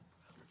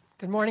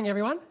Good morning,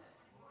 everyone.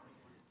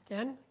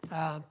 Again,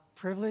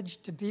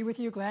 privileged to be with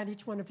you. Glad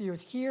each one of you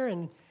is here.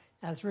 And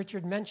as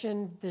Richard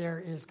mentioned,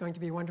 there is going to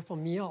be a wonderful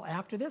meal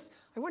after this.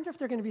 I wonder if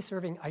they're going to be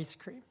serving ice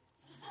cream.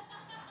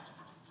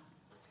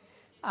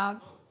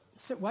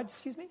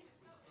 Excuse me?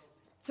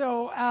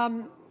 So,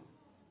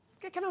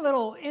 get kind of a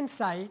little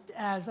insight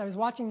as I was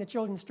watching the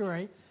children's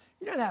story.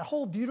 You know, that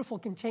whole beautiful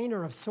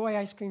container of soy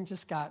ice cream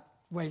just got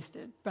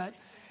wasted. But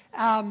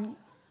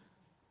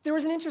there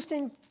was an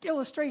interesting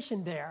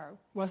illustration there,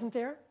 wasn't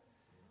there?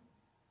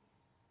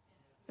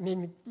 I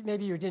mean,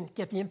 maybe you didn't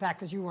get the impact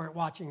because you weren't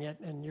watching it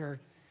and you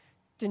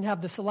didn't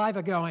have the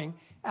saliva going,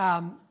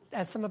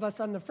 as some of us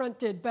on the front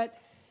did. But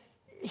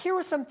here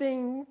was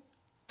something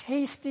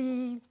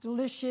tasty,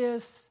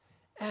 delicious,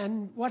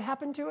 and what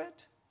happened to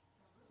it?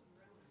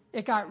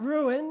 It got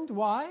ruined.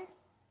 Why?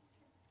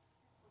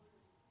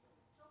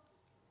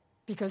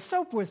 Because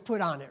soap was put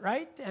on it,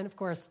 right? And of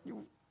course,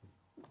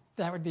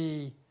 that would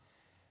be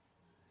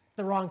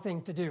the wrong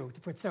thing to do,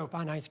 to put soap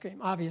on ice cream,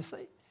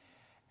 obviously.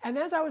 And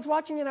as I was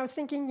watching it, I was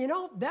thinking, you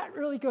know, that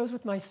really goes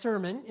with my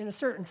sermon in a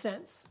certain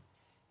sense,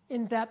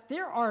 in that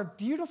there are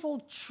beautiful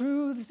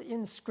truths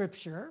in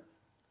Scripture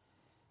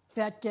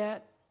that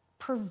get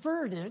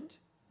perverted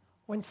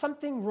when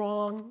something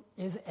wrong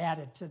is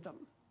added to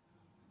them.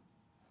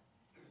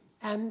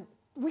 And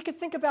we could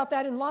think about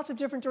that in lots of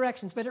different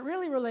directions, but it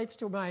really relates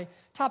to my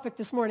topic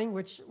this morning,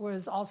 which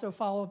was also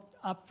followed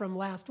up from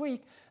last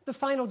week, the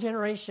final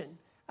generation.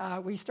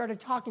 We started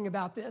talking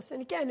about this.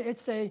 And again,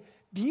 it's a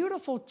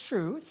beautiful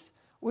truth,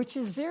 which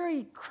is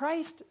very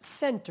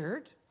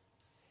Christ-centered,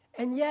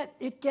 and yet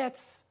it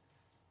gets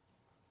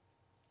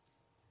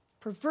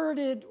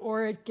perverted,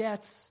 or it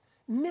gets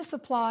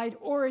misapplied,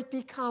 or it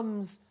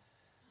becomes,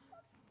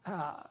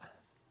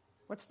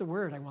 what's the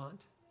word I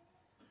want?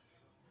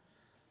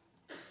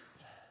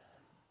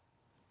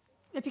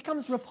 It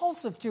becomes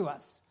repulsive to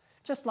us,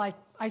 just like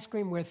ice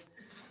cream with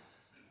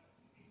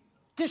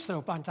dish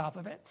soap on top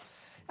of it.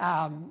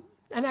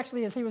 And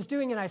actually, as he was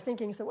doing it, I was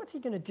thinking, so what's he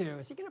going to do?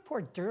 Is he going to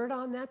pour dirt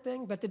on that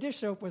thing? But the dish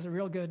soap was a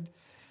real good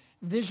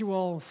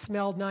visual,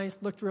 smelled nice,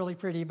 looked really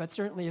pretty, but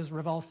certainly is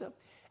revulsive.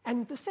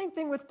 And the same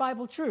thing with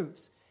Bible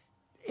truths.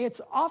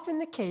 It's often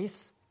the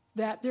case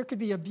that there could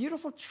be a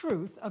beautiful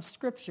truth of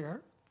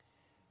Scripture,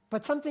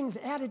 but something's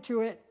added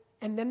to it,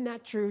 and then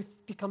that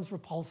truth becomes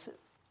repulsive.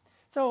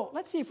 So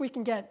let's see if we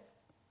can get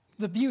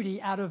the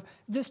beauty out of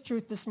this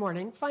truth this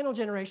morning. Final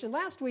generation.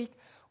 Last week,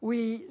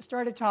 we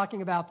started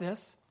talking about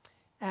this.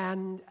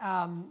 And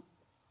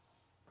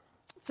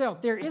so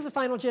there is a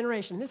final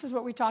generation. This is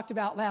what we talked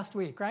about last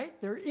week, right?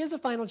 There is a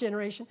final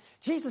generation.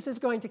 Jesus is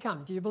going to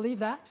come. Do you believe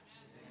that?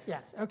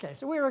 Yes. Okay,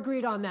 so we're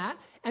agreed on that.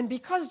 And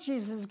because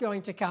Jesus is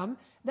going to come,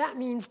 that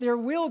means there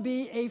will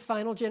be a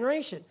final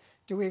generation.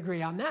 Do we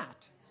agree on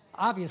that?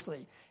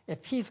 Obviously.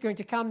 If he's going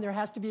to come, there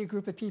has to be a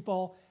group of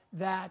people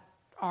that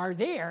are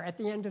there at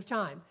the end of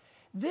time.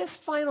 This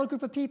final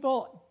group of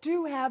people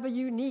do have a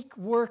unique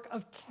work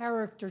of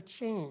character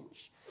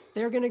change.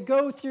 They're going to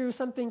go through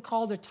something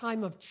called a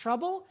time of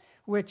trouble,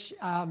 which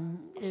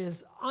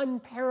is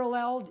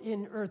unparalleled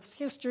in Earth's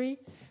history.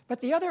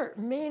 But the other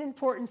main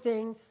important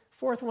thing,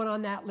 fourth one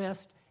on that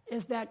list,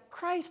 is that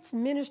Christ's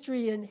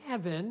ministry in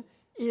heaven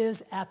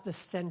is at the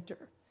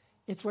center.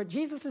 It's what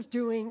Jesus is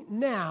doing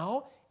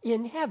now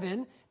in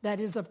heaven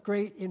that is of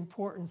great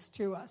importance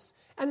to us.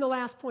 And the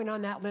last point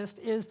on that list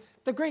is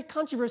the great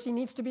controversy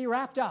needs to be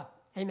wrapped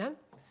up. Amen?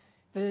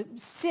 The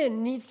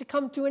sin needs to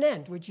come to an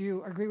end. Would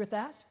you agree with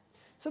that?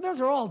 So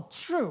those are all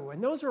true,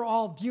 and those are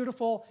all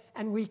beautiful,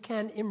 and we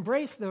can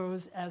embrace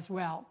those as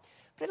well.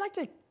 But I'd like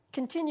to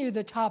continue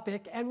the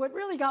topic, and what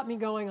really got me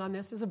going on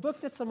this is a book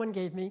that someone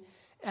gave me,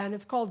 and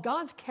it's called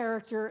God's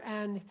Character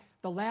and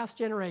the Last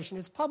Generation.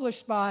 It's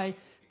published by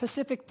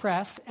Pacific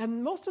Press,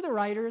 and most of the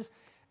writers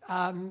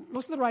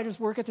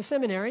work at the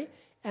seminary,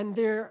 and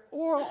they're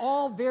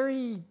all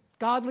very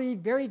godly,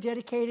 very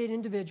dedicated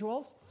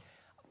individuals.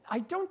 I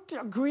don't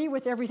agree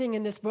with everything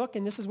in this book,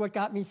 and this is what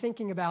got me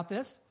thinking about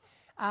this.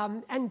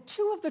 And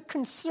two of the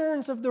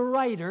concerns of the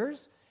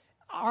writers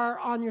are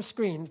on your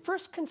screen. The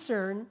first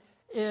concern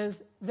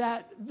is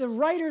that the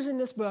writers in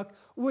this book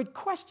would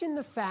question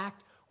the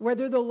fact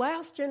whether the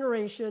last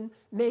generation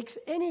makes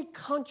any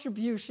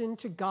contribution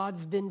to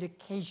God's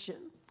vindication.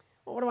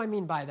 Well, what do I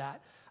mean by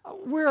that?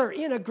 We're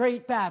in a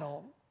great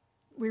battle.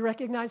 We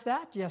recognize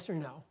that? Yes or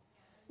no?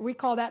 We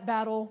call that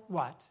battle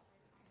what?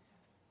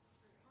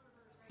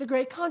 The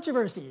great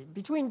controversy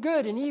between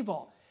good and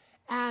evil.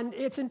 And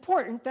it's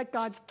important that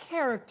God's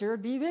character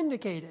be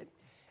vindicated.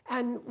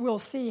 And we'll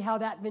see how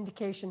that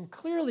vindication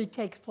clearly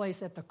takes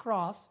place at the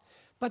cross.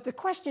 But the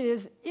question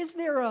is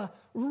there a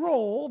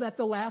role that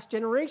the last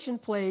generation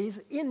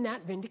plays in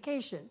that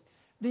vindication?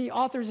 The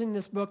authors in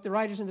this book, the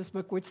writers in this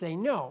book, would say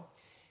no.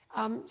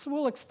 So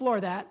we'll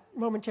explore that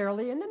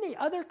momentarily. And then the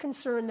other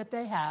concern that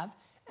they have,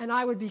 and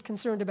I would be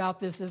concerned about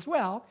this as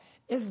well,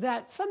 is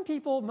that some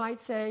people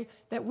might say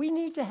that we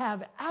need to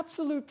have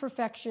absolute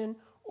perfection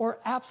or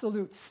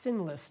absolute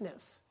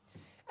sinlessness.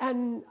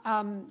 And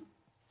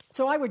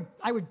so I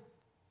would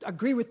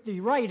agree with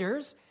the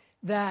writers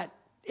that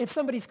if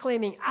somebody's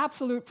claiming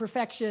absolute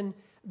perfection,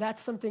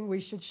 that's something we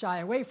should shy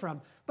away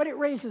from. But it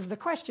raises the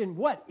question,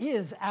 what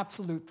is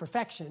absolute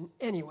perfection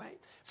anyway?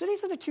 So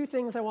these are the two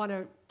things I want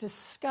to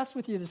discuss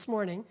with you this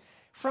morning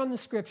from the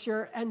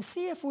Scripture and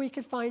see if we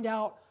could find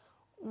out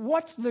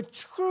what's the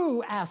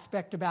true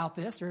aspect about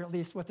this, or at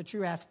least what the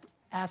true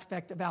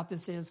aspect about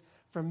this is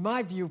from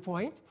my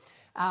viewpoint,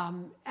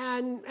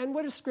 and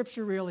what is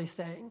Scripture really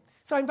saying.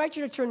 So I invite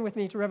you to turn with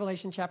me to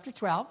Revelation chapter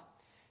 12,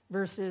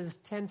 verses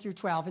 10 through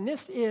 12. And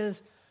this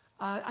is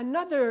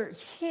another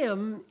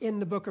hymn in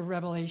the book of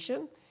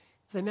Revelation.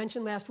 As I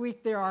mentioned last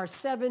week, there are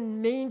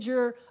 7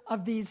 major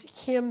of these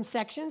hymn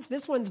sections.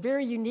 This one's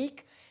very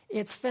unique.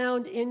 It's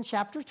found in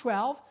chapter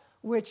 12,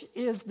 which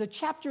is the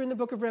chapter in the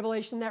book of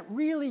Revelation that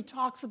really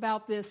talks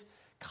about this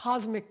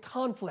cosmic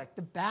conflict,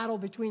 the battle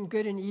between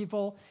good and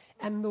evil,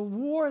 and the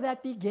war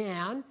that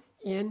began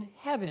in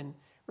heaven.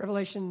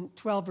 Revelation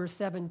 12, verse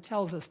 7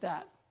 tells us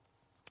that.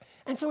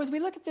 And so as we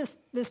look at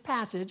this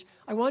passage,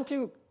 I want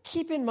to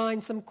keep in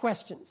mind some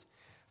questions.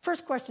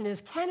 First question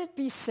is, can it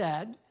be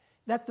said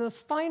that the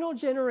final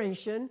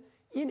generation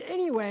in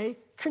any way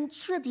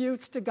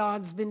contributes to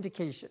God's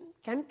vindication?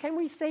 Can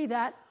we say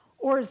that,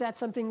 or is that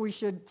something we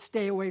should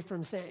stay away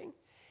from saying?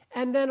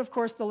 And then, of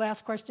course, the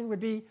last question would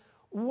be,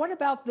 what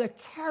about the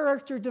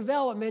character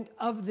development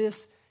of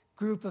this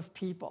group of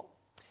people?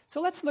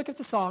 So let's look at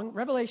the song,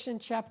 Revelation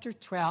chapter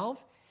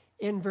 12,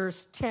 in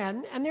verse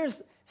 10. And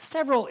there's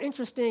several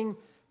interesting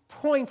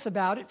points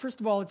about it.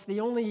 First of all, it's the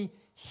only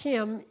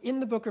hymn in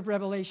the book of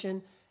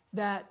Revelation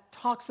that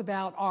talks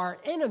about our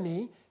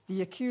enemy,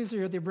 the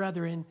accuser of the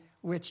brethren,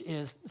 which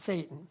is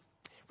Satan.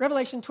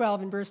 Revelation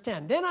 12 and verse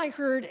 10. Then I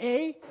heard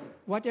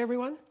what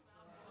everyone?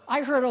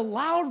 I heard a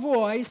loud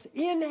voice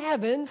in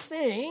heaven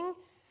saying,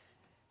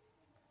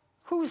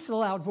 who's the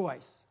loud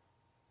voice?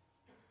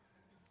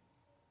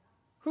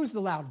 Who's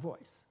the loud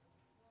voice?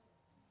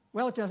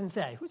 Well, it doesn't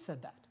say. Who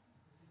said that?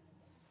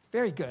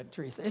 Very good,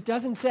 Teresa. It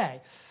doesn't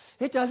say.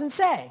 It doesn't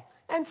say.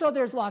 And so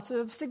there's lots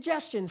of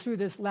suggestions who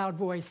this loud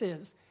voice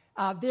is.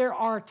 There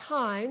are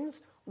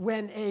times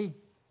when a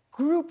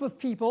group of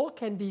people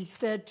can be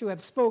said to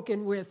have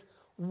spoken with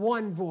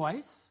one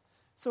voice.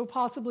 So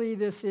possibly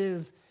this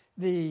is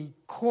the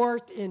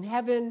court in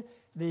heaven,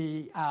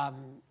 the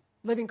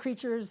living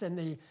creatures and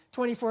the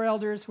 24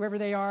 elders, whoever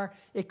they are.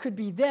 It could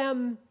be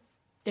them.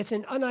 It's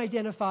an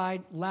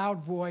unidentified loud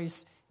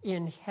voice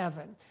in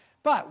heaven.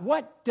 But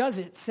what does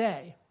it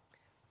say?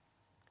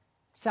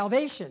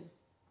 Salvation,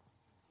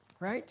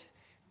 right?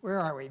 Where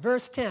are we?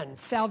 Verse 10,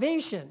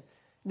 salvation.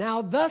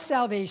 Now the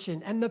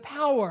salvation and the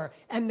power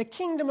and the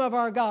kingdom of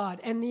our God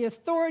and the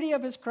authority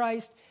of his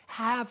Christ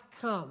have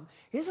come.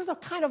 This is a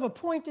kind of a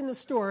point in the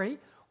story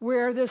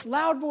where this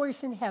loud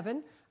voice in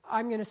heaven,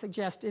 I'm going to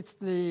suggest it's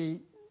the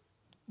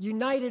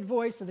united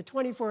voice of the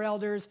 24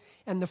 elders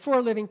and the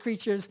 4 living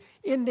creatures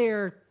in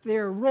their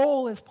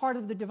role as part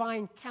of the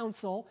divine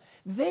council.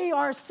 They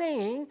are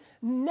saying,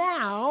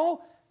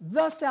 now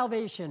the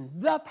salvation,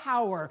 the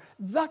power,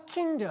 the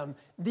kingdom,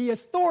 the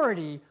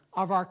authority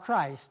of our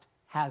Christ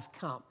has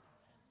come.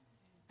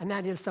 And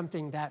that is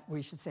something that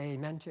we should say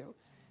amen to.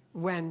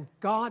 When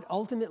God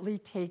ultimately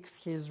takes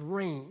his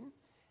reign,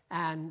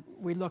 and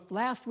we looked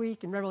last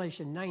week in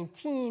Revelation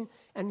 19,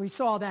 and we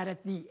saw that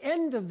at the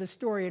end of the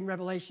story in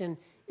Revelation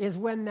is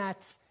when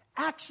that's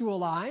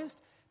actualized.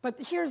 But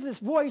here's this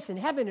voice in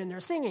heaven, and they're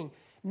singing,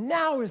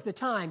 now is the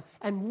time,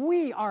 and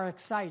we are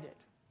excited.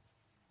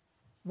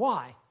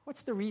 Why?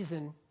 What's the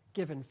reason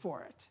given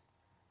for it?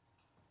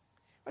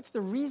 What's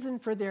the reason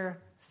for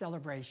their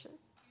celebration?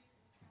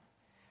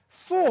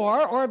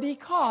 For, or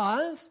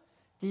because,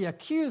 the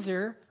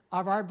accuser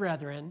of our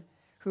brethren,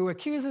 who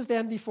accuses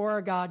them before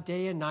our God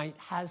day and night,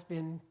 has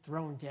been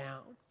thrown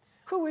down.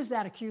 Who is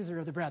that accuser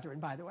of the brethren,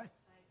 by the way?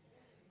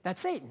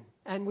 That's Satan.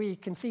 And we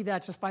can see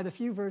that just by the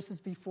few verses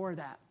before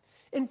that.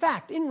 In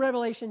fact, in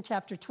Revelation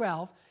chapter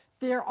 12,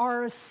 there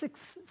are a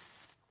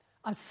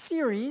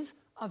series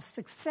of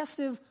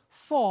successive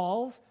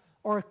falls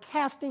or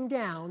casting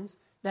downs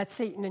that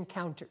Satan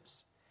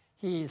encounters.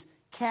 He's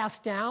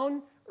cast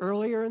down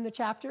earlier in the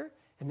chapter,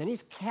 and then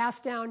he's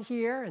cast down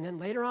here, and then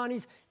later on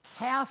he's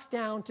cast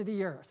down to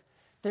the earth.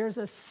 There's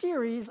a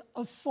series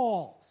of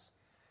falls.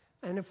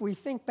 And if we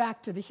think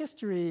back to the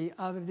history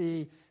of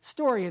the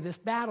story of this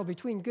battle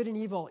between good and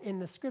evil in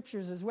the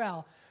scriptures as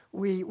well,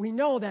 we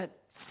know that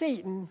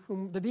Satan,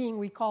 whom the being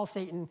we call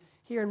Satan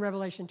here in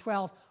Revelation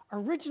 12,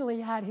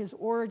 originally had his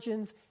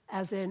origins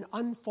as an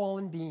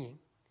unfallen being.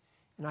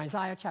 And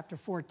Isaiah chapter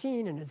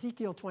 14 and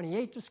Ezekiel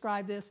 28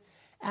 describe this,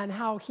 and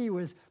how he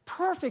was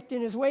perfect in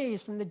his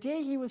ways from the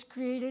day he was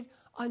created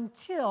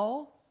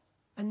until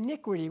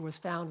iniquity was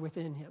found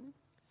within him.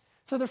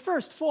 So the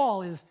first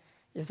fall is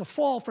a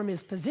fall from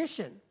his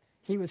position.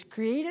 He was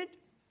created,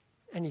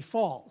 and he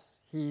falls.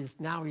 He's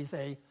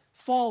a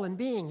fallen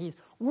being. He's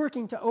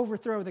working to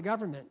overthrow the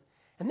government.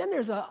 And then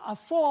there's a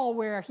fall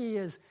where he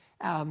is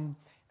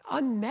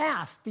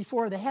unmasked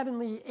before the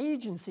heavenly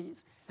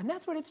agencies. And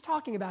that's what it's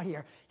talking about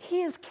here.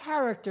 His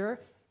character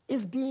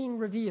is being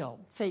revealed,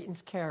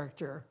 Satan's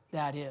character,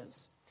 that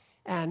is.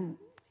 And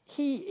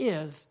he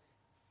is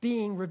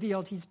being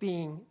revealed. He's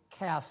being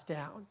cast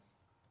down.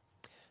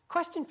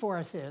 Question for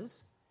us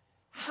is,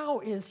 how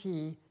is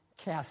he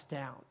cast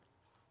down?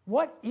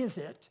 What is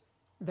it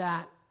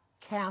that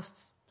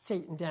casts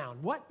Satan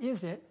down? What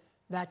is it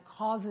that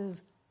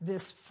causes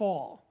this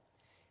fall?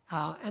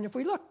 And if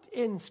we looked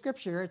in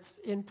Scripture, it's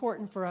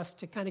important for us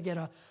to kind of get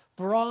a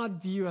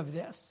broad view of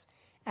this.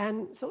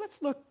 And so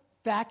let's look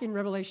back in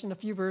Revelation a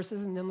few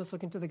verses, and then let's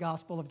look into the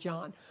Gospel of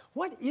John.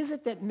 What is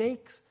it that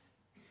makes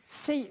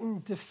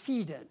Satan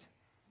defeated?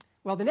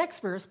 Well, the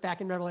next verse,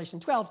 back in Revelation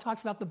 12,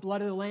 talks about the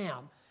blood of the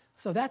Lamb.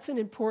 So that's an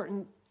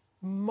important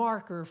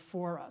marker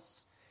for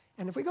us.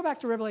 And if we go back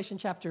to Revelation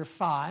chapter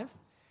 5,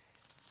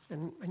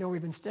 and I know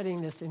we've been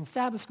studying this in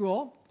Sabbath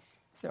school,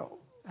 so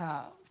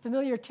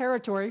familiar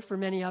territory for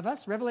many of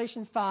us.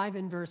 Revelation 5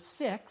 and verse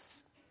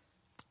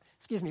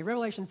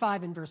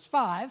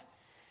 5,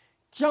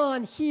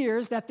 John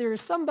hears that there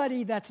is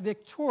somebody that's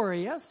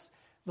victorious,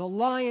 the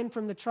Lion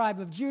from the tribe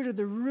of Judah,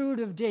 the root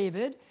of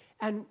David.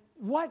 And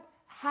what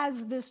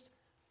has this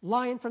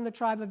Lion from the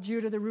tribe of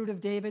Judah, the root of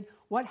David,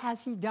 what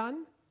has he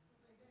done?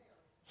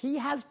 He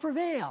has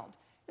prevailed.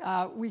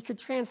 We could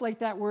translate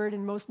that word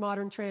in most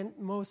modern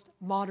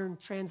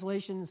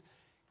translations,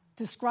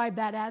 describe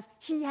that as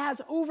he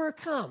has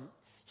overcome.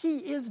 He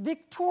is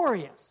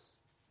victorious.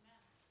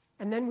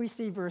 And then we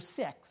see verse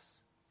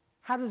 6.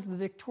 How does the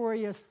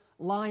victorious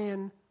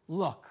lion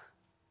look?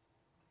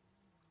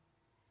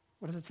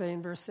 What does it say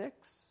in verse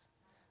 6?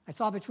 I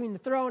saw between the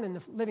throne and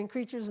the living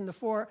creatures and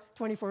the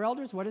 24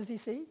 elders, what does he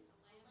see?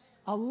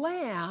 A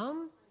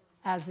lamb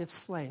as if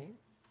slain.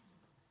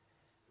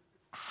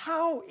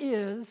 How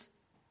is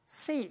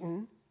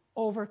Satan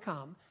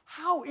overcome?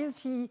 How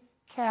is he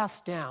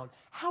cast down?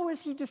 How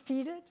is he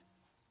defeated?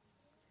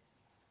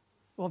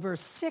 Well,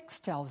 verse 6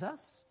 tells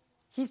us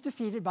he's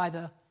defeated by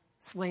the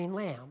slain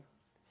lamb.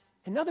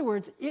 In other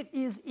words, it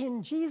is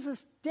in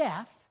Jesus'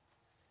 death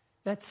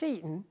that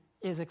Satan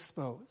is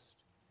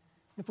exposed.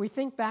 If we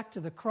think back to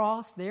the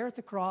cross, there at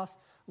the cross,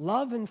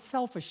 love and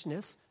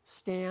selfishness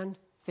stand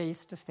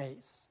face to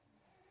face,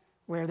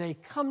 where they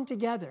come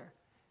together.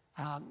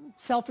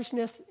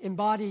 Selfishness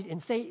embodied in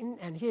Satan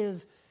and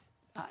his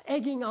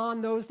egging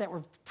on those that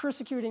were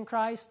persecuting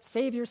Christ,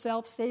 save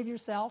yourself, save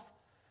yourself.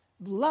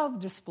 Love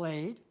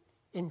displayed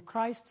in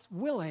Christ's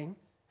willing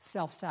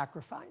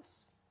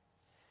self-sacrifice.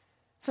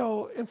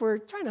 So if we're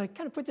trying to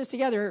kind of put this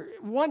together,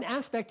 one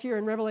aspect here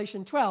in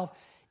Revelation 12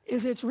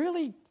 is it's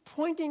really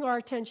pointing our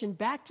attention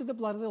back to the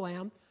blood of the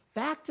Lamb,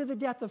 back to the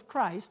death of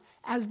Christ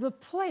as the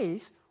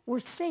place where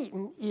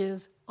Satan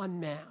is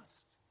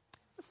unmasked.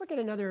 Let's look at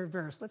another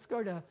verse. Let's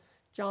go to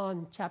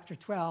John chapter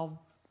 12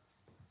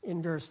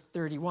 in verse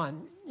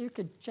 31. You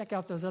could check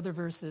out those other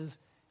verses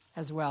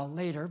as well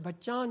later, but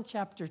John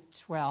chapter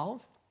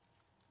 12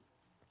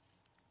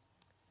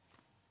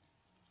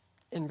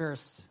 in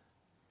verse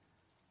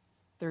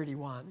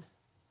 31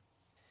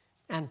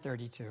 and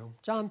 32.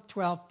 John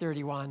 12,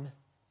 31.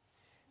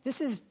 This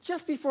is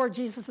just before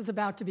Jesus is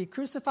about to be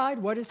crucified.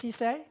 What does he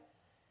say?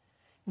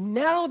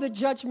 Now the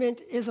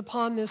judgment is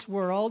upon this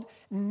world.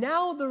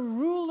 Now the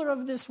ruler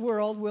of this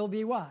world will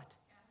be what?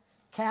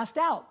 Cast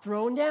out,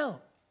 thrown down.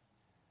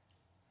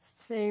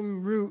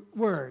 Same root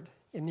word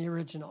in the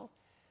original.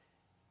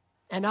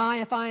 And I,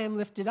 if I am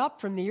lifted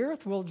up from the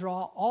earth, will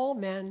draw all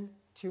men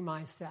to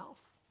myself.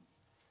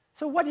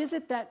 So what is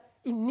it that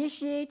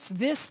initiates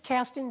this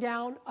casting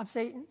down of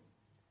Satan?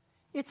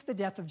 It's the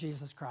death of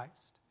Jesus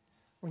Christ.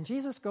 When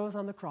Jesus goes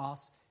on the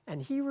cross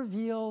and he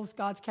reveals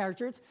God's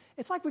character,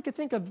 it's like we could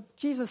think of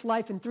Jesus'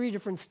 life in three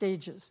different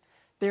stages.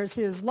 There's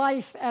his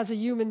life as a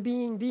human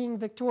being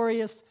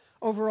victorious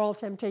over all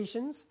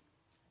temptations.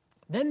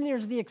 Then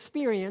there's the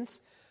experience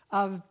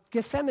of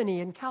Gethsemane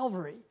and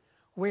Calvary,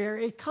 where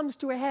it comes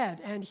to a head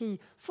and he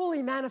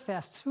fully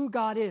manifests who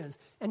God is,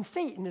 and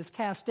Satan is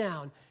cast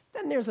down.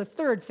 Then there's a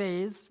third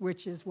phase,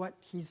 which is what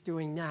he's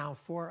doing now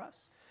for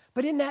us.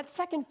 But in that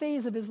second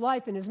phase of his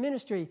life and his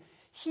ministry,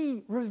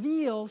 he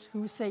reveals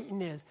who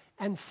Satan is,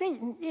 and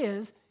Satan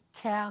is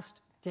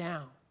cast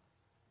down.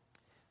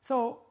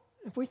 So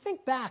if we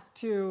think back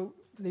to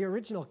the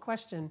original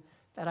question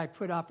that I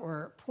put up,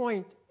 or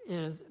point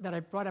is that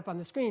I brought up on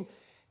the screen,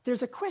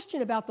 there's a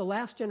question about the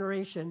last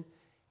generation.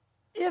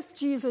 If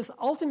Jesus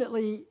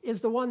ultimately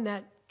is the one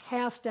that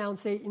cast down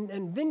Satan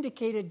and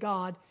vindicated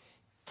God,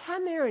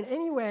 can there in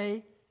any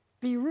way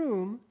be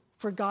room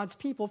for God's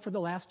people, for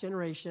the last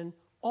generation,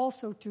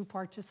 also to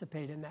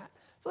participate in that?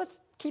 So let's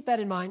keep that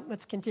in mind.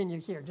 Let's continue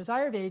here.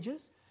 Desire of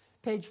Ages,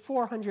 page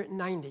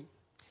 490.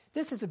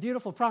 This is a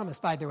beautiful promise,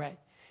 by the way.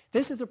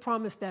 This is a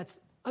promise that's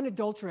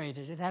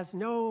unadulterated. It has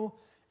no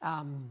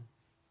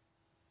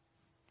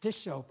dish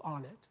soap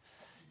on it.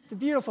 It's a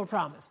beautiful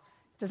promise.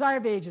 Desire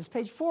of Ages,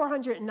 page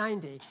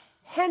 490.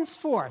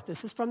 Henceforth,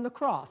 this is from the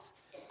cross,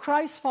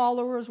 Christ's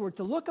followers were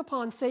to look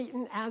upon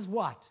Satan as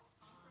what?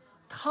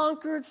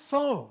 Conquered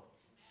foe.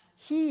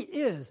 He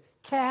is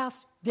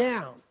cast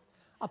down.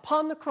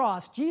 Upon the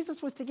cross,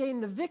 Jesus was to gain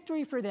the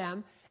victory for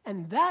them,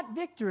 and that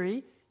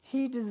victory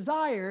he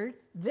desired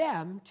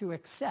them to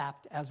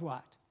accept as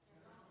what?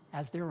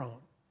 As their own.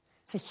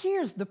 So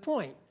here's the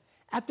point.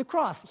 At the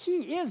cross,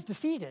 he is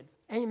defeated.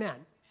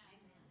 Amen.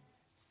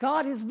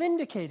 God is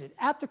vindicated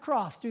at the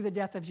cross through the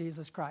death of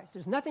Jesus Christ.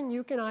 There's nothing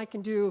you and I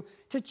can do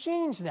to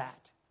change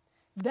that.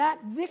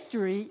 That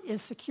victory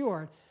is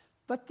secured.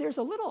 But there's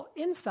a little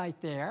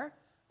insight there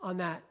on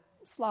that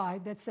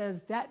slide that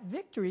says that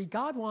victory,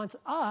 God wants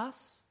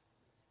us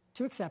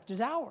to accept as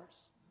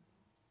ours.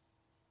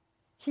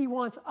 He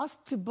wants us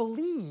to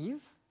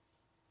believe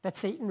that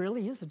Satan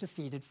really is a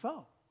defeated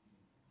foe.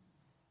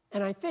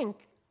 And I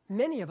think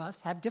many of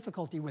us have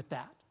difficulty with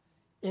that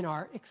in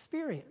our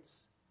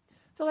experience.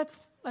 So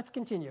let's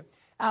continue.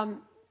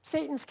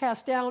 Satan's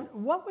cast down.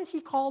 What was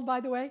he called, by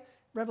the way?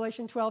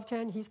 Revelation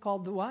 12:10, he's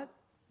called the what? A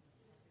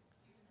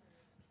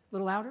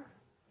little louder?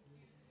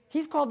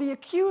 He's called the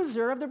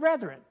accuser of the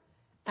brethren.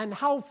 And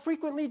how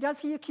frequently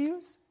does he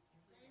accuse?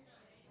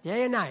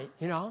 Day and night.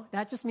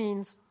 That just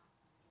means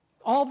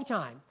all the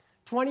time,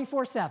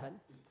 24/7,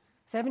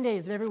 7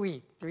 days of every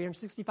week,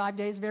 365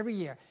 days of every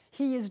year.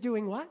 He is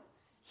doing what?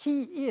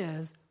 He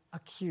is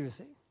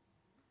accusing.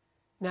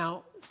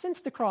 Now,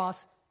 since the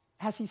cross,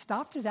 has he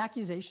stopped his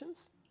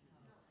accusations?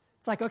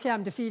 It's like, okay,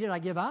 I'm defeated, I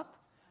give up.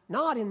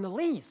 Not in the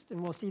least,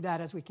 and we'll see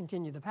that as we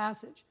continue the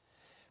passage.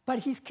 But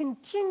he's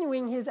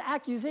continuing his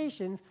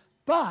accusations,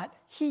 but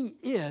he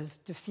is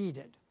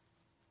defeated.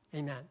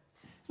 Amen.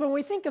 So when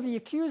we think of the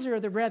accuser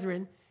of the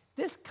brethren,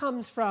 this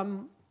comes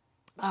from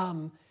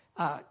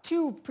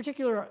two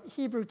particular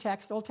Hebrew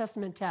texts, Old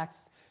Testament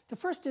texts. The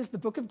first is the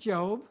book of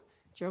Job,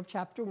 Job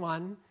chapter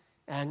 1,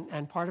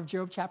 and part of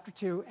Job chapter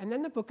 2, and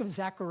then the book of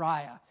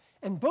Zechariah.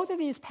 And both of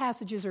these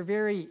passages are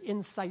very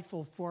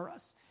insightful for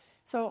us.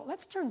 So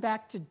let's turn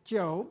back to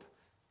Job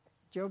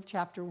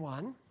chapter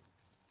 1.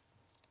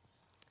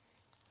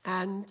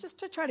 And just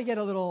to try to get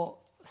a little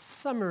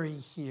summary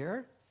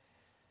here,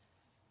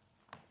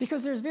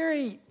 because there's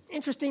very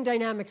interesting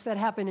dynamics that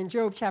happen in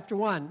Job chapter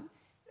 1.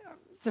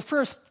 The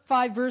first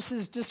 5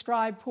 verses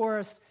describe for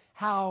us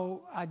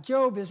how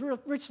Job is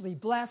richly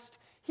blessed.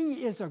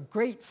 He is a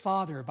great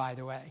father, by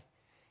the way.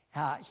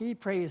 He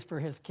prays for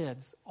his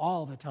kids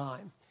all the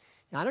time.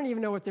 Now, I don't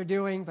even know what they're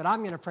doing, but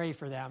I'm going to pray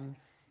for them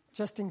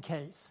just in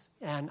case.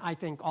 And I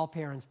think all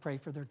parents pray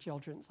for their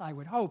children. So I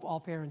would hope all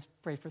parents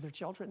pray for their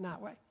children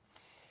that way.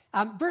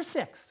 Verse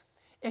 6.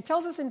 It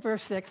tells us in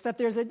verse 6 that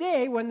there's a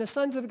day when the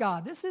sons of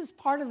God, this is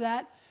part of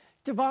that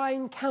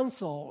divine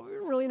council. We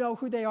don't really know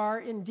who they are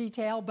in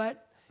detail,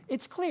 but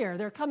it's clear.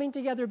 They're coming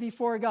together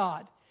before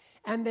God.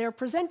 And they're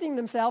presenting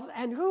themselves,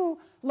 and who,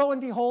 lo and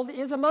behold,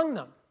 is among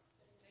them?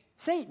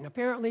 Satan,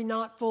 apparently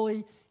not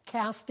fully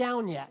cast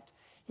down yet.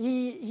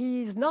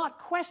 He's not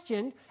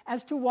questioned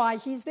as to why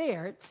he's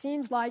there. It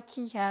seems like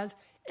he has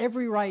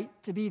every right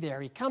to be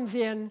there. He comes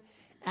in,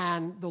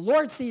 and the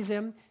Lord sees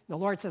him. The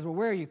Lord says, well,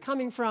 where are you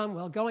coming from?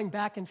 Well, going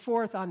back and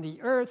forth on the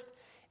earth.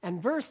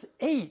 And verse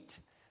 8,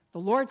 the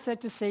Lord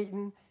said to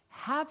Satan,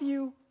 have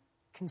you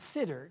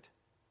considered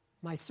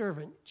my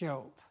servant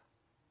Job?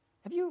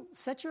 Have you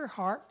set your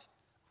heart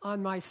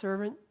on my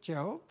servant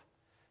Job?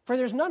 For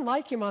there's none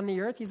like him on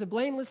the earth. He's a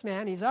blameless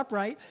man. He's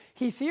upright.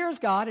 He fears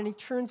God, and he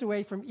turns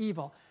away from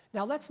evil.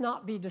 Now, let's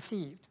not be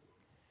deceived.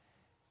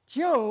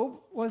 Job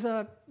was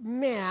a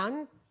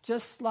man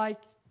just like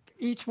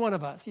each one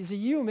of us. He's a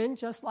human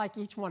just like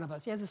each one of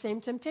us. He has the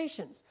same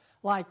temptations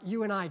like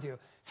you and I do.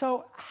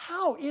 So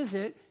how is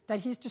it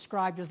that he's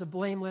described as a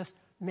blameless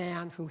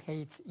man who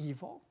hates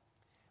evil?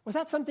 Was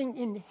that something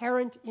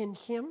inherent in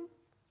him?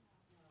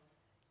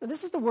 Now,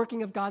 this is the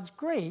working of God's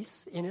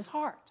grace in his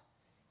heart.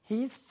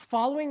 He's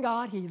following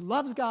God. He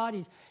loves God.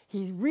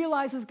 He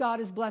realizes God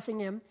is blessing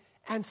him,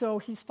 and so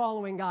he's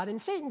following God.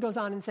 And Satan goes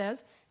on and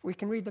says, we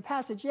can read the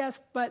passage,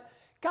 yes, but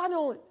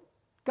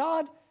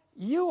God,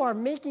 you are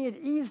making it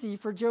easy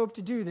for Job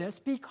to do this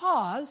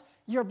because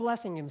you're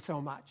blessing him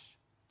so much.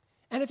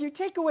 And if you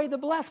take away the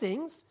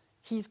blessings,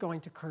 he's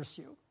going to curse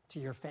you to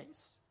your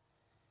face.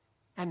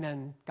 And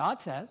then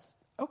God says,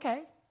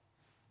 okay,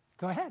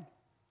 go ahead.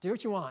 Do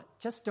what you want.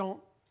 Just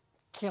don't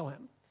kill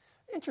him.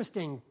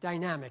 Interesting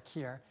dynamic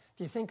here.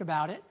 If you think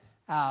about it,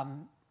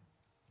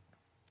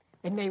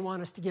 it may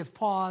want us to give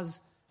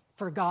pause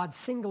for God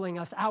singling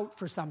us out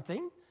for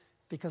something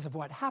because of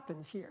what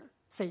happens here.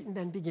 Satan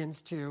then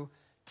begins to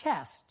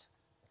test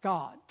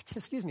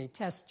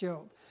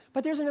Job.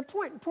 But there's an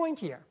important point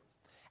here.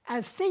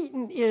 As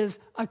Satan is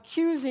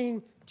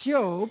accusing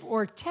Job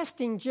or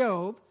testing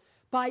Job,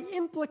 by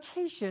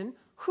implication,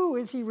 who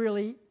is he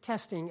really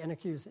testing and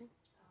accusing?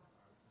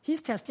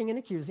 He's testing and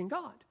accusing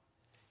God.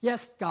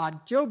 Yes,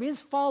 God, Job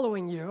is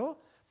following you,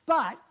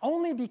 but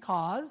only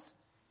because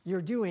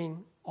you're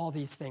doing all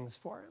these things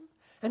for him.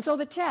 And so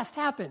the test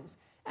happens,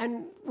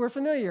 and we're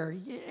familiar.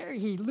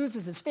 He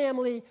loses his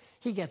family,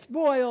 he gets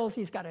boils,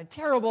 he's got a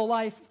terrible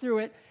life through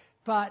it,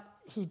 but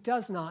he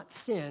does not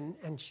sin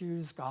and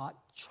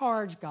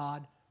charge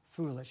God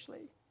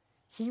foolishly.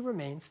 He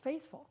remains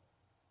faithful.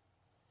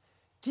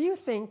 Do you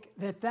think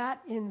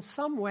that in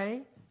some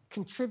way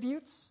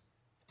contributes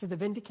to the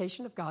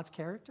vindication of God's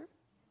character?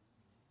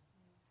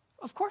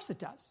 Of course it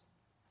does.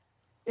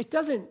 It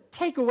doesn't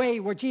take away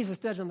what Jesus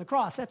did on the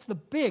cross. That's the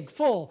big,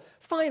 full,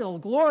 final,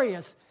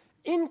 glorious,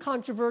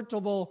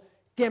 incontrovertible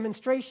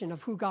demonstration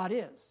of who God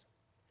is.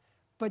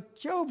 But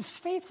Job's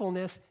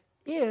faithfulness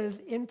is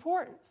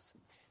important.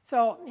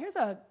 So here's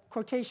a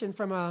quotation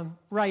from a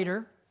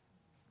writer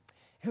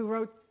who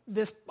wrote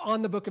this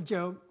on the book of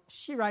Job.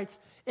 She writes,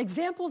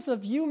 "Examples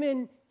of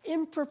human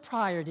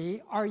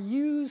impropriety are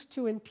used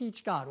to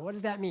impeach God." What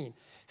does that mean?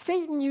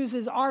 Satan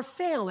uses our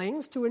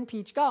failings to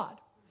impeach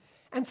God.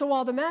 And so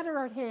while the matter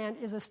at hand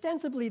is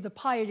ostensibly the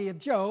piety of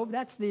Job,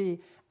 that's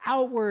the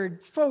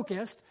outward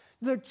focused,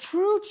 the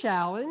true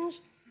challenge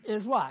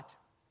is what?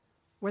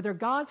 Whether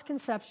God's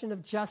conception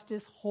of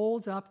justice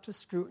holds up to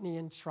scrutiny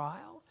and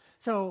trial.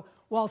 So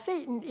while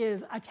Satan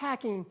is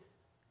attacking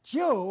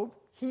Job,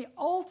 he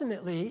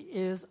ultimately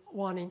is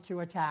wanting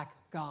to attack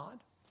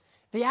God.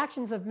 The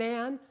actions of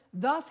man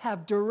thus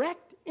have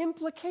direct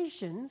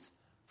implications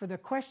for the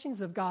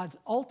questions of God's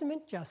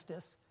ultimate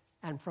justice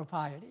and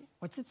propriety.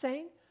 What's it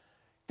saying?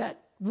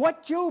 That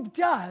what Job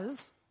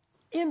does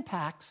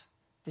impacts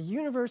the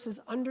universe's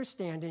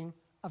understanding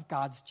of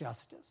God's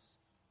justice.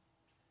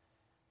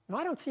 Now,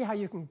 I don't see how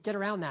you can get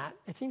around that.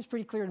 It seems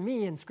pretty clear to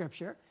me in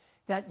Scripture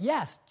that,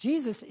 yes,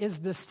 Jesus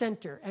is the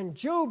center, and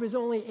Job is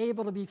only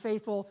able to be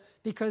faithful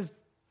because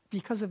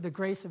of the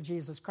grace of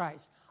Jesus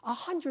Christ.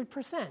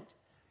 100%.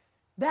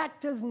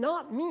 That does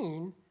not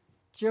mean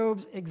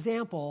Job's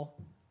example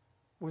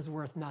was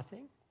worth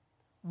nothing.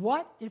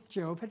 What if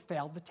Job had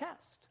failed the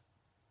test?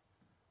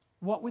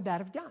 What would that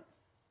have done?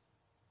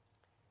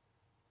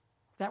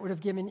 That would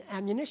have given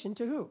ammunition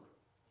to who?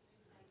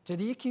 To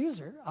the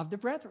accuser of the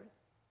brethren.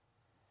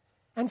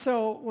 And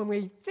so when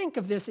we think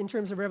of this in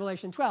terms of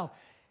Revelation 12,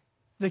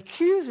 the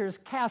accuser is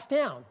cast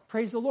down.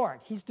 Praise the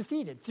Lord. He's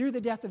defeated through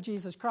the death of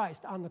Jesus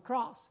Christ on the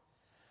cross.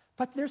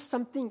 But there's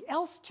something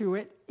else to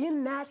it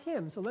in that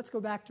hymn. So let's go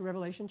back to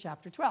Revelation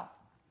chapter 12.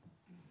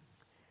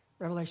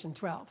 Revelation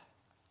 12.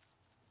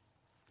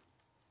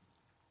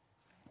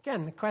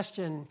 Again, the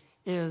question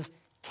is,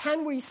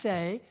 can we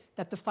say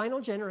that the final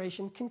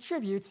generation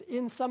contributes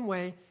in some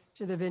way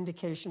to the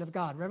vindication of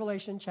God?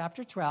 Revelation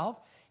chapter 12,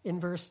 in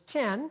verse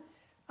 10,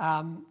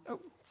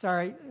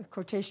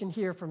 quotation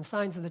here from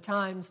Signs of the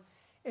Times.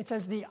 It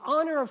says, "The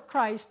honor of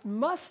Christ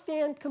must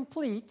stand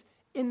complete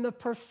in the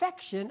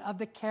perfection of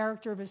the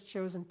character of his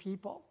chosen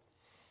people.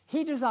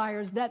 He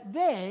desires that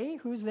they,"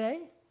 who's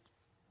they?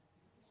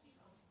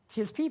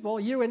 His people,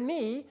 you and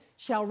me,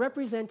 "shall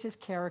represent his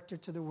character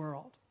to the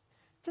world."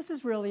 This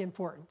is really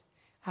important.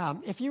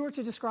 If you were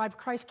to describe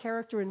Christ's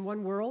character in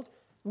one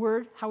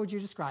word, how would you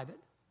describe it?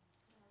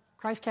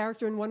 Christ's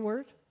character in one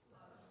word?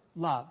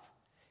 Love.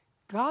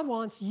 God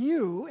wants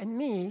you and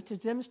me to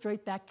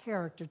demonstrate that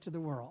character to the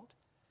world.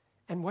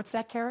 And what's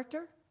that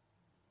character?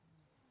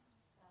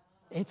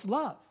 It's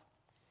love.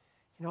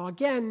 You know,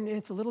 again,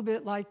 it's a little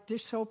bit like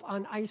dish soap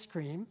on ice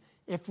cream.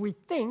 If we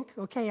think,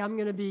 okay, I'm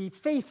going to be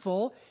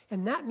faithful,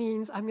 and that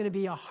means I'm going to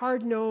be a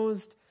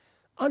hard-nosed,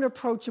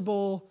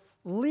 unapproachable,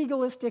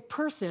 legalistic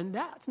person,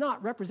 that's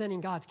not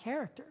representing God's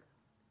character.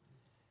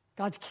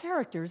 God's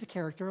character is a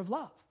character of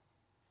love.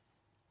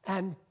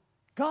 And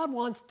God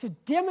wants to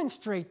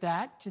demonstrate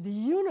that to the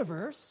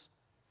universe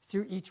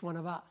through each one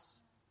of us.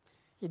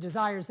 He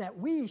desires that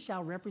we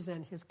shall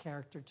represent his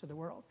character to the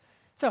world.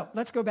 So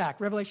let's go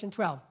back. Revelation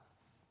 12,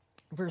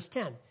 verse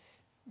 10.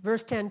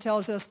 Verse 10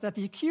 tells us that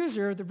the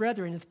accuser of the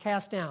brethren is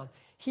cast down,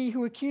 he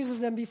who accuses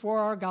them before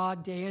our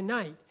God day and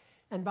night.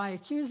 And by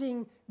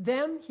accusing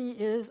them, he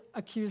is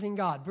accusing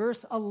God.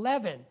 Verse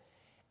 11,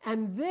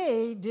 and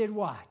they did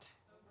what?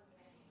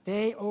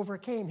 They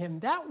overcame him.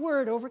 That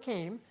word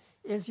overcame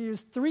is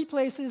used 3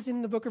 places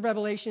in the book of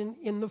Revelation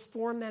in the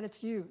form that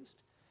it's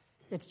used.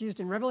 It's used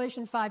in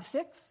Revelation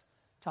 5:6,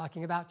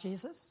 talking about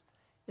Jesus.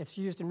 It's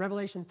used in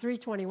Revelation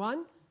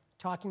 3:21,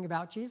 talking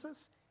about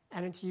Jesus.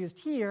 And it's used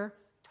here,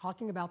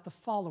 talking about the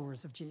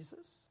followers of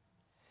Jesus.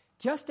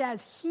 Just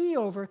as he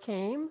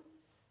overcame,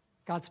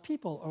 God's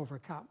people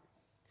overcome.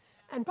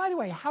 And by the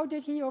way, how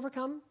did he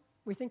overcome?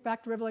 We think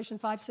back to Revelation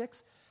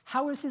 5:6.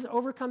 How is his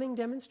overcoming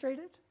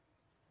demonstrated?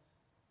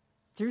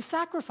 Through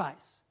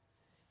sacrifice.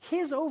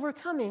 His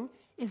overcoming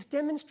is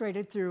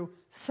demonstrated through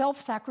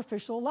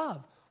self-sacrificial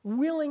love,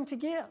 willing to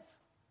give.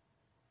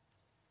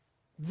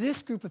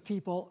 This group of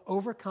people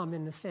overcome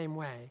in the same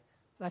way.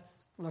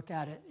 Let's look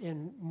at it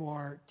in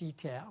more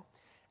detail.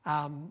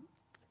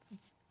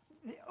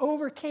 They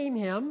overcame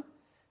him.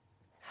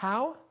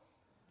 How?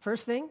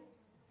 First thing,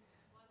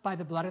 by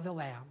the blood of the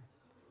Lamb.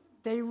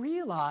 They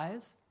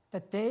realize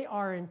that they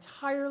are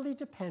entirely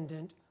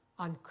dependent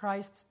on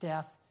Christ's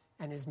death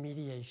and his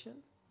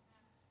mediation.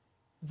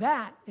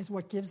 That is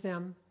what gives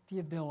them the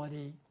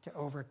ability to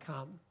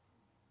overcome.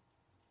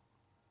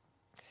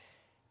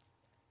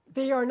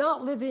 They are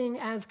not living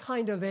as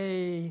kind of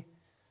a,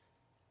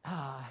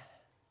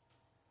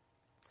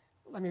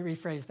 let me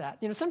rephrase that.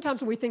 You know,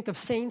 sometimes when we think of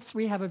saints,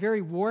 we have a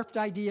very warped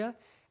idea.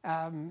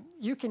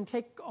 You can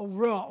take a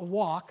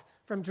walk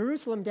from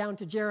Jerusalem down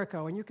to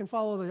Jericho, and you can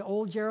follow the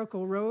old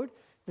Jericho road,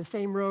 the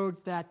same road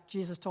that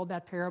Jesus told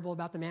that parable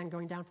about the man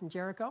going down from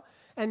Jericho.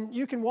 And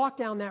you can walk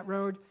down that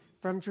road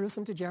from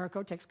Jerusalem to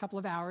Jericho. It takes a couple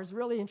of hours,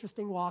 really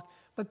interesting walk.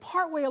 But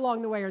partway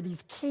along the way are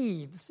these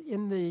caves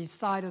in the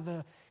side of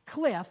the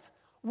cliff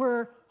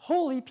where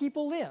holy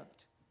people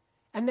lived.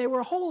 And they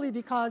were holy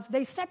because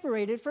they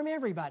separated from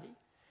everybody.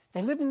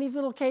 They lived in these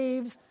little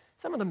caves.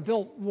 Some of them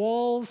built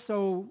walls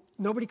so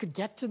nobody could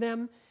get to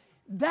them.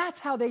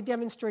 That's how they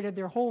demonstrated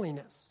their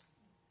holiness.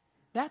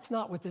 That's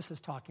not what this is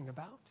talking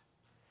about.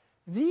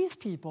 These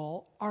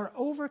people are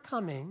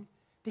overcoming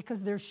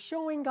because they're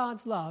showing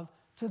God's love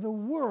to the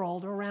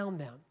world around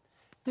them.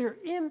 They're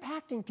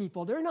impacting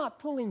people. They're not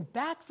pulling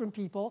back from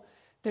people.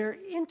 They're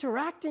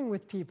interacting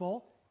with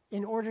people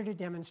in order to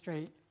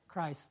demonstrate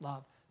Christ's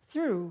love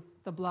through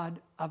the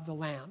blood of the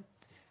Lamb.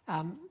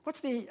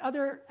 What's the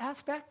other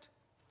aspect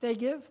they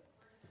give?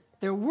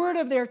 The word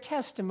of their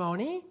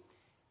testimony.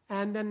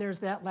 And then there's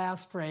that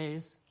last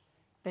phrase,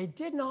 they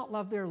did not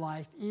love their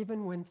life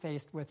even when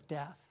faced with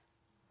death.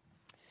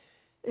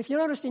 If you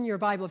noticed in your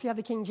Bible, if you have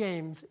the King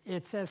James,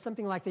 it says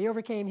something like they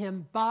overcame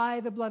him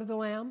by the blood of the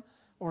Lamb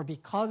or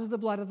because of the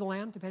blood of the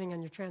Lamb, depending on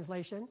your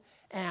translation,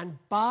 and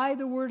by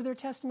the word of their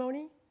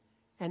testimony.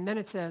 And then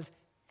it says,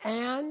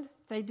 and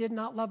they did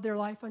not love their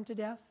life unto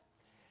death.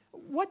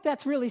 What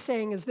that's really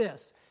saying is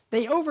this.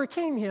 They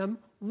overcame him,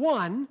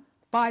 1,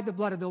 by the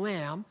blood of the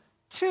Lamb,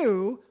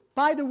 2,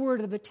 by the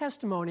word of the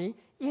testimony.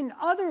 In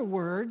other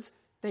words,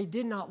 they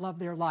did not love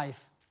their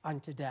life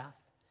unto death.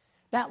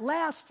 That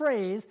last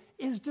phrase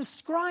is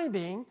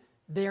describing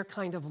their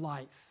kind of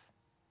life.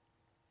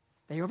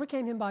 They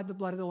overcame him by the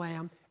blood of the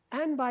Lamb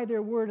and by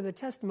their word of the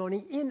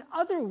testimony. In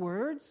other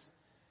words,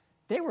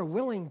 they were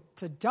willing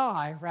to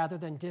die rather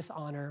than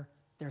dishonor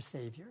their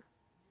Savior.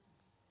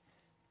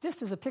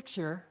 This is a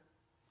picture,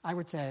 I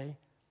would say,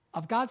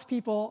 of God's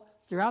people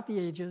throughout the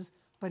ages,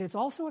 but it's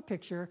also a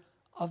picture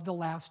of the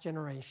last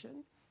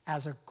generation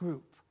as a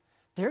group.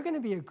 They're going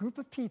to be a group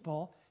of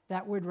people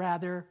that would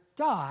rather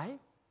die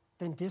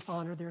than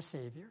dishonor their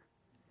Savior.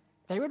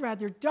 They would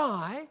rather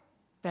die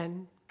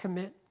than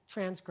commit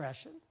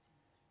transgression.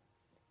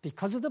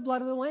 Because of the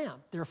blood of the Lamb,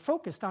 they're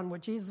focused on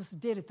what Jesus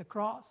did at the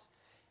cross.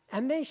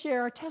 And they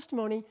share a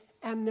testimony,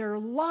 and their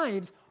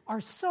lives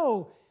are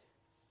so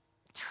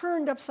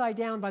turned upside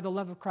down by the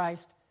love of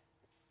Christ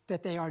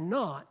that they are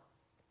not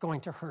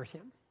going to hurt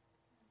him.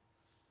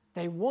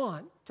 They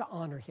want to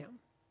honor him.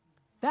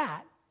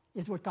 That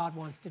is what God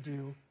wants to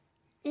do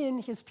in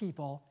his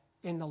people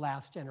in the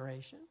last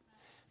generation.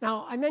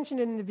 Now, I mentioned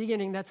in the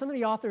beginning that some of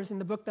the authors in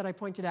the book that I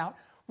pointed out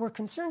were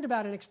concerned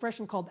about an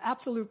expression called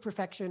absolute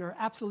perfection or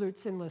absolute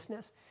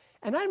sinlessness.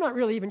 And I'm not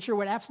really even sure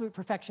what absolute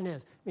perfection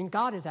is. I mean,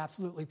 God is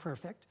absolutely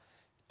perfect.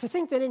 To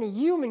think that any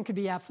human could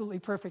be absolutely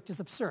perfect is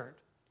absurd.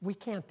 We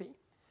can't be.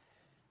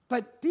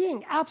 But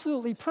being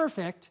absolutely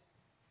perfect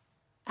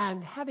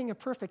and having a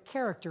perfect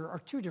character are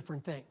two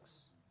different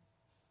things.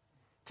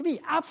 To be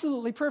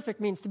absolutely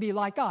perfect means to be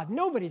like God.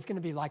 Nobody's going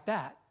to be like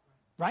that,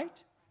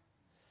 right?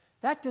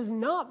 That does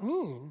not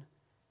mean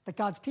that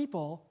God's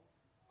people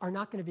are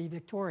not going to be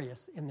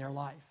victorious in their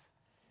life.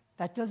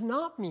 That does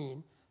not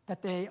mean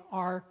that they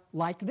are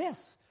like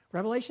this.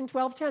 Revelation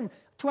 12, 10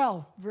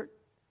 through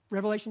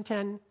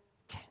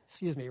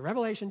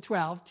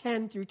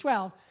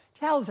 12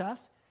 tells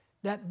us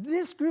that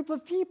this group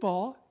of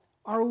people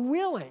are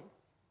willing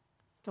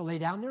to lay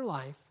down their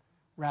life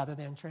rather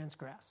than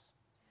transgress.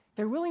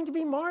 They're willing to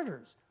be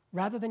martyrs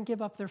rather than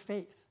give up their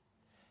faith.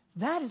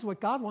 That is what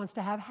God wants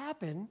to have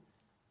happen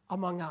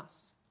among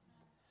us.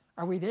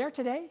 Are we there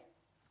today?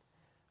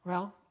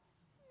 Well,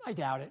 I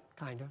doubt it,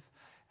 kind of.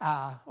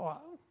 Well,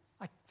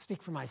 I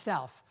speak for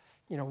myself.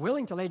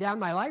 Willing to lay down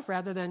my life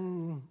rather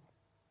than,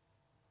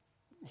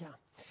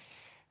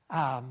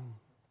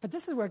 But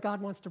this is where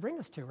God wants to bring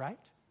us to, right?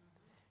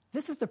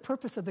 This is the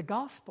purpose of the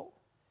gospel,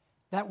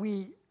 that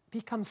we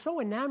become so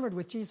enamored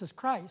with Jesus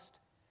Christ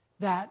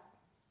that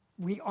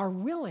we are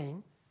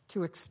willing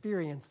to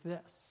experience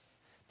this.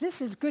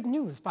 This is good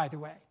news, by the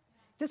way.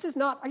 This is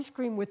not ice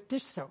cream with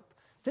dish soap.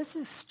 This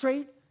is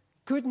straight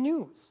good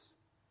news.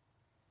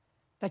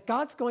 That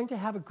God's going to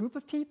have a group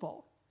of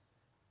people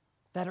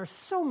that are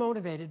so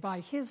motivated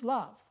by his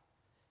love,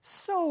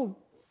 so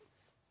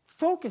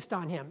focused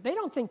on him. They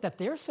don't think that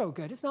they're so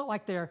good. It's not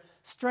like they're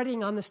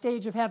strutting on the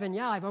stage of heaven.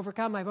 Yeah, I've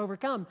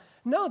overcome.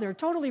 No, they're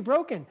totally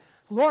broken.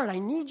 Lord, I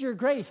need your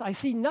grace. I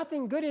see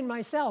nothing good in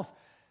myself.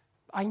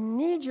 I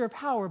need your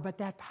power, but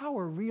that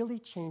power really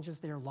changes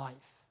their life.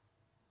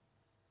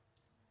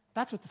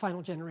 That's what the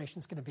final generation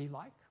is going to be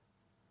like.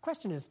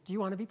 Question is, do you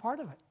want to be part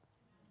of it?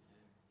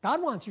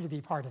 God wants you to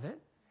be part of it.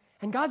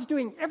 And God's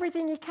doing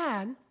everything he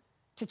can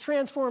to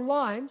transform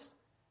lives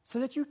so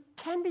that you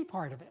can be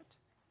part of it.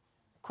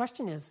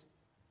 Question is,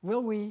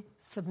 will we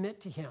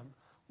submit to him?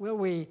 Will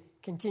we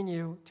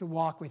continue to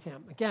walk with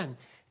him? Again,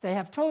 they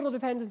have total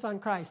dependence on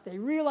Christ. They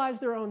realize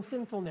their own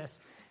sinfulness.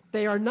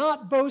 They are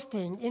not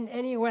boasting in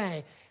any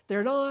way.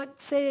 They're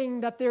not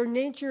saying that their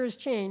nature has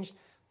changed,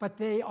 but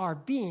they are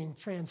being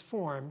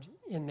transformed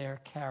in their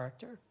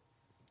character.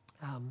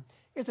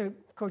 Here's a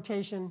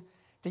quotation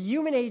The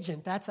human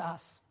agent, that's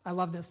us. I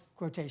love this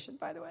quotation,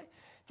 by the way.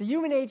 The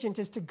human agent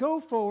is to go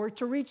forward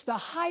to reach the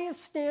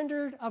highest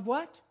standard of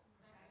what?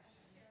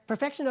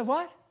 Perfection of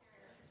what?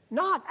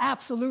 Not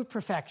absolute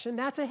perfection.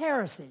 That's a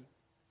heresy,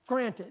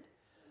 granted.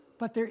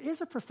 But there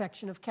is a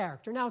perfection of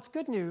character. Now, it's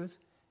good news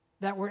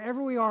that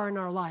wherever we are in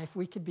our life,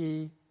 we could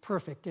be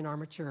perfect in our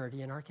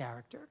maturity and our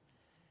character.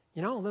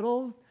 You know, a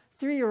little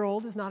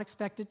 3-year-old is not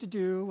expected to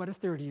do what a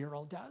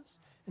 30-year-old does.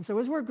 And so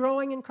as we're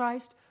growing in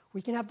Christ,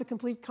 we can have the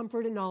complete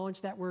comfort and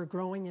knowledge that we're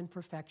growing in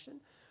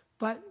perfection.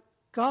 But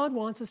God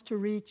wants us to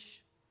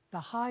reach the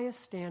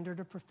highest standard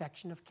of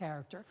perfection of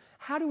character.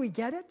 How do we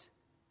get it?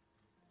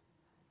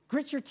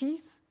 Grit your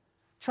teeth?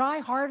 Try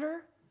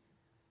harder?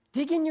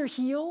 Dig in your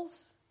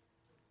heels?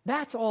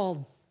 That's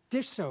all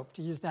dish soap,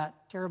 to use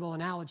that terrible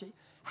analogy.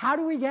 How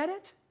do we get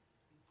it?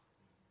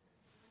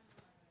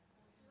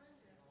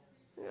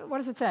 What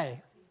does it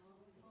say?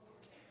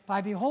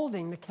 By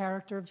beholding the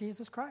character of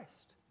Jesus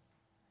Christ.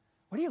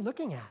 What are you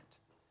looking at?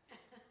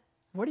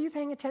 What are you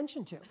paying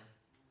attention to?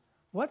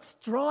 What's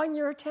drawing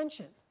your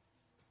attention?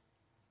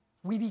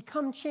 We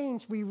become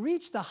changed. We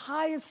reach the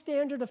highest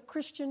standard of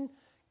Christian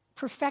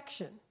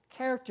perfection,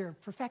 character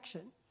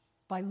perfection,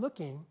 by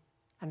looking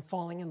and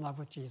falling in love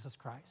with Jesus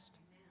Christ.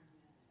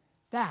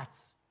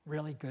 That's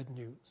really good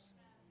news.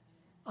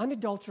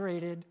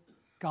 Unadulterated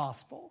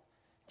gospel.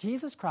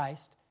 Jesus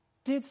Christ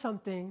did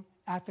something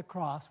at the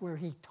cross where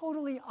he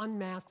totally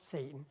unmasked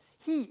Satan.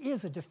 He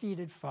is a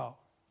defeated foe.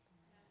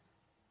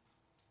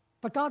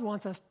 But God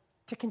wants us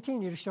to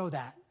continue to show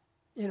that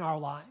in our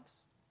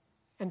lives.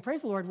 And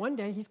praise the Lord, one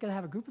day he's going to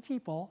have a group of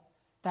people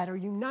that are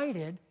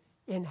united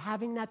in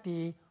having that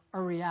be a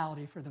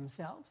reality for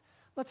themselves.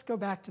 Let's go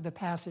back to the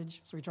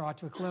passage as we draw it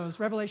to a close.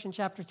 Revelation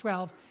chapter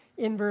 12,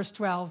 in verse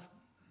 12.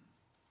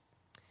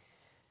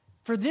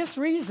 For this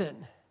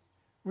reason,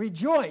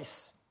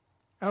 rejoice,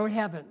 O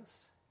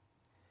heavens,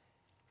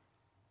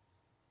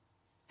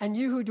 and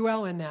you who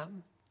dwell in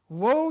them.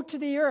 Woe to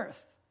the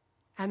earth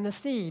and the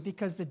sea,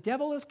 because the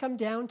devil has come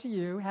down to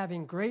you,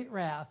 having great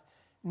wrath,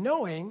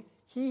 knowing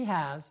he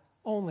has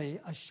only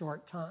a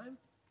short time.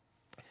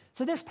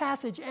 So this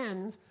passage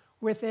ends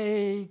with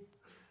a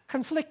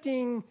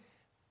conflicting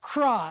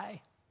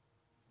cry,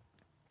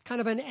 kind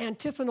of an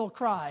antiphonal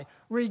cry.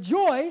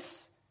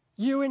 Rejoice,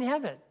 you in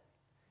heaven.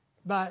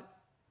 But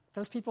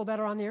those people that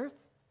are on the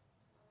earth,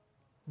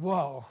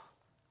 woe.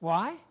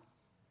 Why?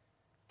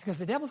 Because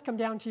the devil's come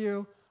down to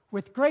you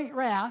with great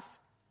wrath.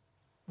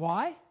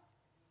 Why?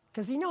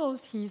 Because he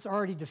knows he's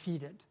already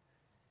defeated.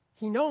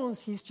 He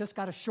knows he's just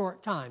got a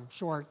short time,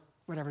 short,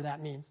 whatever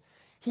that means.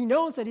 He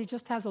knows that he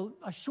just has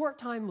a short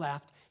time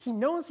left. He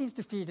knows he's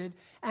defeated,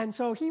 and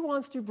so he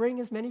wants to bring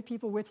as many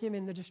people with him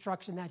in the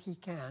destruction that he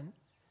can.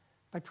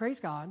 But praise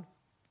God,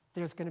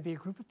 there's going to be a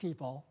group of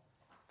people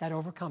that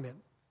overcome him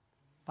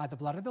by the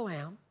blood of the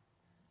Lamb,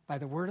 by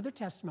the word of their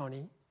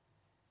testimony,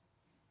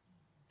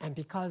 and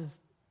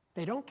because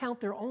they don't count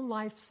their own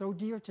life so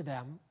dear to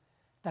them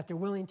that they're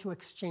willing to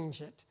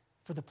exchange it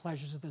for the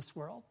pleasures of this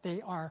world.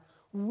 They are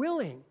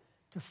willing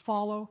to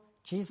follow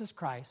Jesus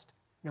Christ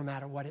no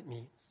matter what it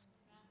means.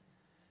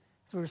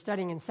 So we were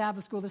studying in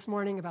Sabbath school this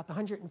morning about the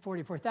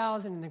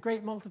 144,000 and the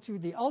great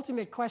multitude. The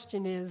ultimate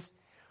question is,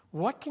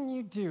 what can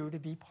you do to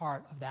be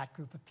part of that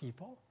group of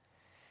people?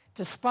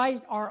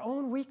 Despite our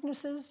own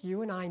weaknesses,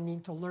 you and I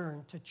need to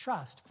learn to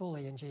trust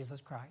fully in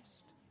Jesus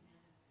Christ.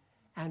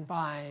 And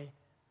by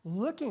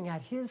looking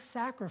at his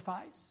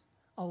sacrifice,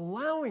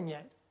 allowing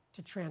it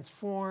to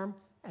transform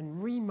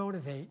and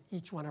remotivate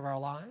each one of our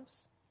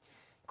lives.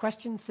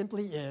 Question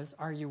simply is,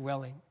 are you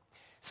willing?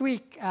 This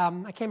week,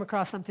 I came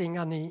across something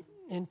on the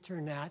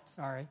internet,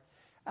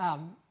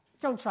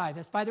 don't try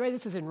this. By the way,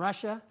 this is in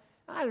Russia.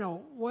 I don't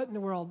know what in the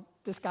world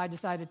this guy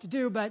decided to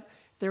do, but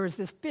there was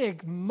this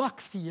big muck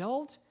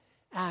field,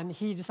 and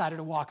he decided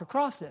to walk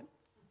across it.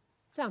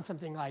 Sounds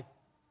something like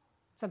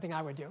something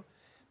I would do.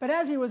 But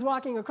as he was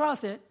walking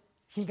across it,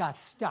 he got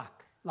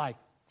stuck.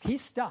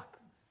 He's stuck.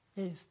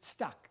 He's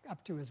stuck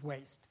up to his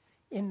waist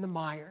in the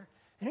mire.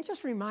 And it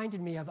just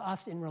reminded me of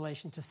us in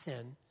relation to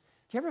sin.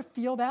 Do you ever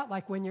feel that,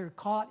 like when you're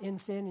caught in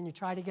sin and you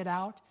try to get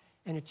out,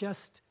 and it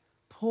just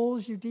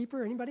pulls you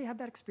deeper? Anybody have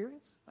that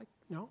experience?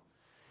 No?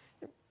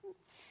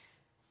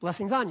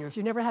 Blessings on you if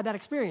you've never had that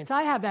experience.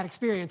 I have that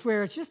experience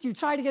where it's just you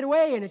try to get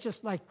away, and it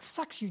just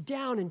sucks you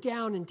down and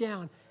down and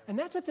down. And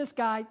that's what this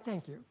guy,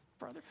 thank you,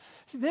 brother.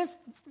 This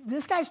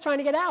guy's trying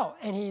to get out,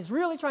 and he's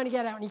really trying to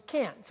get out, and he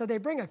can't. So they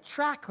bring a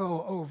track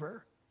hoe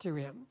over to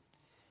him,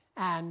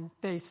 and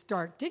they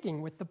start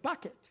digging with the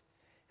bucket.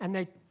 And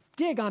they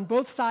dig on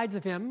both sides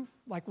of him,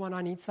 like one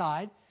on each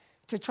side,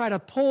 to try to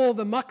pull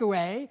the muck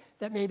away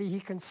that maybe he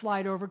can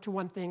slide over to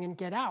one thing and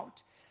get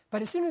out.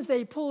 But as soon as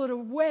they pull it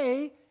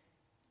away,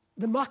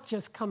 the muck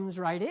just comes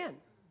right in.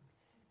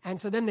 And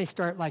so then they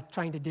start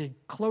trying to dig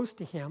close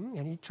to him,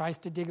 and he tries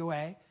to dig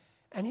away,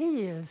 and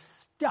he is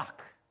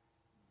stuck.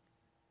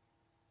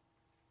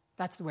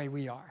 That's the way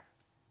we are,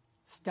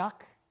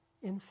 stuck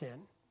in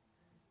sin.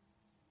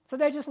 So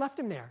they just left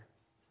him there,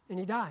 and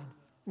he died.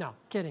 No,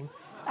 kidding.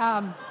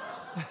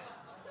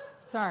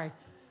 Sorry.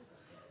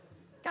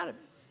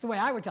 It's the way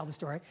I would tell the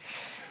story.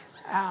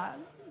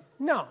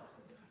 No.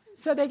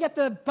 So they get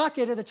the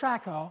bucket or the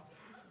track hoe,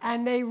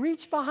 and they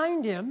reach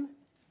behind him,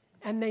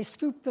 and they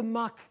scoop the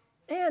muck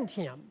and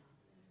him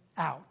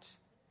out.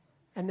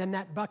 And then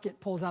that bucket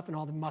pulls up, and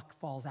all the muck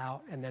falls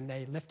out, and then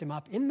they lift him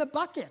up in the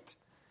bucket,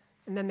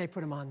 and then they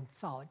put him on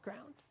solid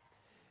ground.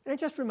 And it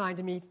just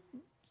reminded me,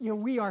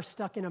 we are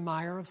stuck in a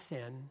mire of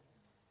sin,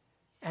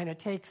 and it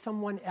takes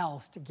someone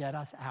else to get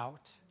us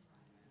out,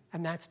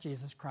 and that's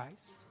Jesus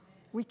Christ.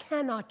 We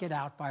cannot get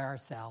out by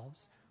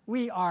ourselves.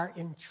 We are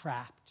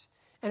entrapped.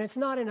 And it's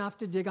not enough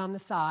to dig on the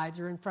sides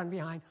or in front and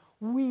behind.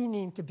 We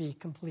need to be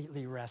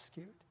completely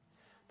rescued.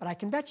 But I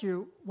can bet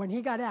you, when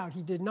he got out,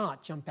 he did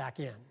not jump back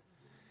in.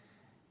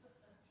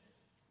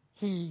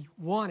 He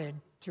wanted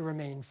to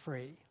remain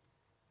free.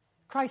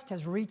 Christ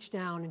has reached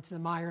down into the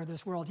mire of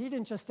this world. He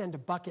didn't just send a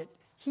bucket.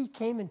 He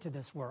came into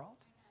this world.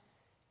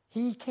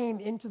 He came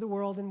into the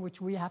world in which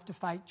we have to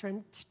fight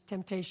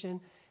temptation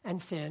and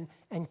sin,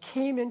 and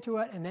came into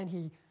it, and then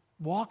he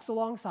walks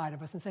alongside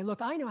of us and say, look,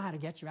 I know how to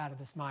get you out of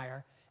this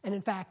mire, and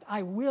in fact,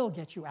 I will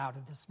get you out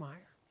of this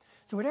mire.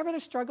 So whatever the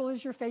struggle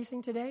is you're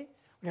facing today,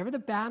 whatever the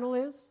battle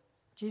is,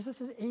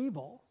 Jesus is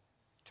able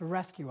to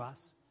rescue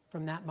us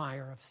from that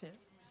mire of sin.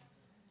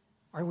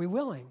 Are we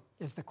willing,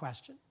 is the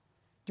question.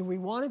 Do we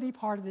want to be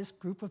part of this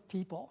group of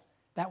people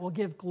that will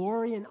give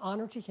glory and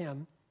honor to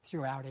him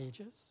throughout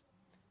ages?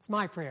 It's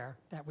my prayer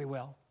that we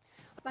will.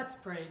 Let's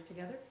pray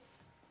together.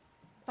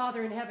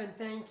 Father in heaven,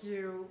 thank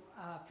you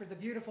for the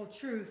beautiful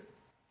truth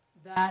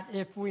that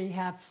if we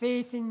have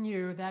faith in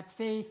you, that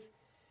faith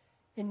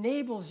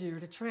enables you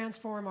to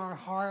transform our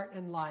heart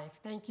and life.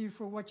 Thank you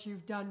for what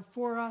you've done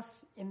for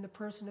us in the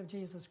person of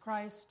Jesus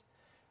Christ.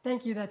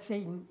 Thank you that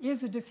Satan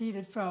is a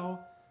defeated foe.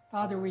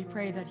 Father, we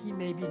pray that he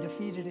may be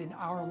defeated in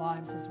our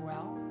lives as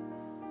well.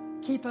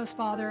 Keep us,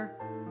 Father.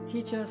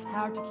 Teach us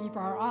how to keep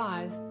our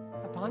eyes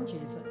upon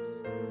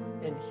Jesus.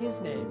 In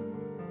his name,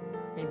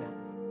 amen.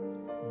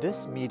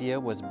 This media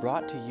was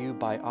brought to you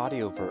by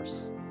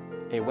Audioverse,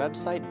 a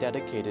website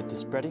dedicated to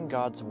spreading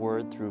God's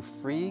Word through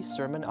free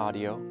sermon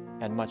audio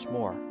and much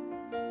more.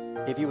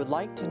 If you would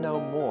like to know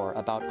more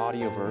about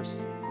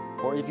Audioverse,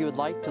 or if you would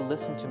like to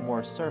listen to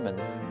more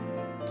sermons,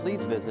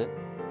 please visit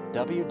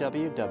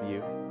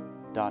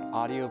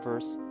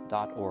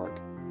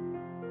www.audioverse.org.